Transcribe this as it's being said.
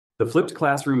The flipped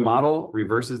classroom model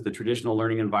reverses the traditional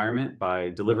learning environment by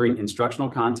delivering instructional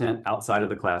content outside of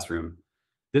the classroom.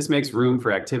 This makes room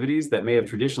for activities that may have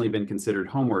traditionally been considered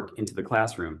homework into the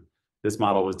classroom. This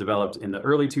model was developed in the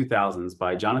early 2000s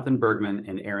by Jonathan Bergman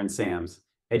and Aaron Sams,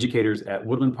 educators at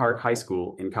Woodland Park High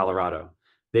School in Colorado.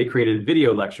 They created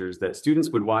video lectures that students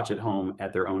would watch at home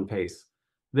at their own pace.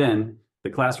 Then,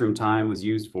 the classroom time was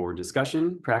used for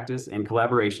discussion, practice, and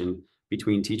collaboration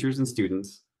between teachers and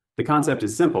students. The concept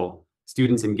is simple.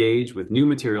 Students engage with new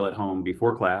material at home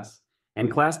before class, and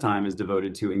class time is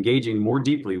devoted to engaging more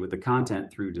deeply with the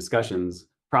content through discussions,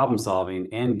 problem solving,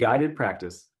 and guided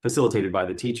practice facilitated by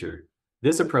the teacher.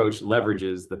 This approach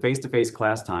leverages the face-to-face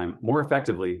class time more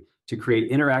effectively to create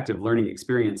interactive learning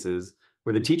experiences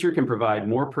where the teacher can provide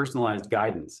more personalized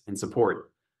guidance and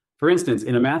support. For instance,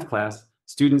 in a math class,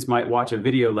 students might watch a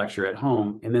video lecture at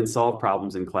home and then solve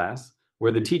problems in class,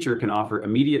 where the teacher can offer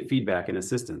immediate feedback and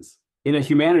assistance. In a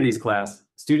humanities class,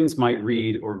 students might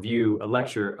read or view a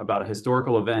lecture about a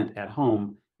historical event at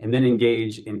home and then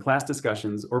engage in class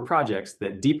discussions or projects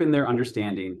that deepen their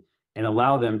understanding and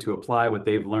allow them to apply what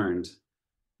they've learned.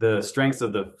 The strengths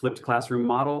of the flipped classroom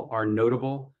model are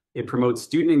notable. It promotes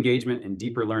student engagement and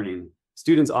deeper learning.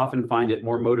 Students often find it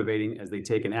more motivating as they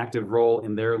take an active role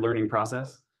in their learning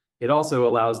process. It also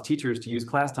allows teachers to use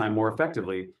class time more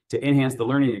effectively to enhance the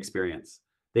learning experience.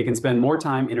 They can spend more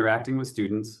time interacting with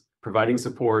students, providing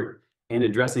support, and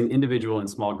addressing individual and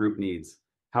small group needs.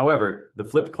 However, the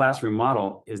flipped classroom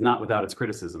model is not without its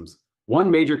criticisms. One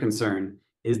major concern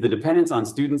is the dependence on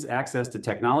students' access to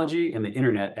technology and the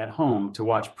internet at home to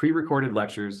watch pre-recorded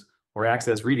lectures or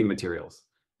access reading materials.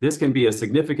 This can be a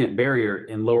significant barrier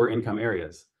in lower income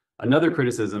areas. Another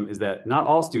criticism is that not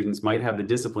all students might have the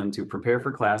discipline to prepare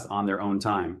for class on their own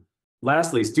time.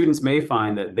 Lastly, students may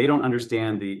find that they don't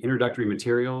understand the introductory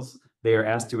materials they are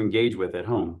asked to engage with at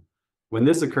home. When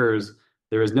this occurs,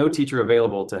 there is no teacher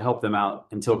available to help them out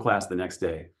until class the next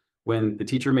day, when the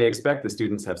teacher may expect the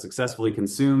students have successfully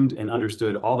consumed and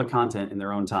understood all the content in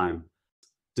their own time.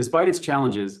 Despite its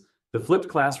challenges, the flipped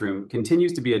classroom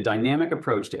continues to be a dynamic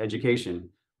approach to education,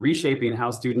 reshaping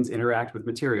how students interact with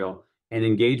material and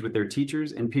engage with their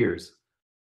teachers and peers.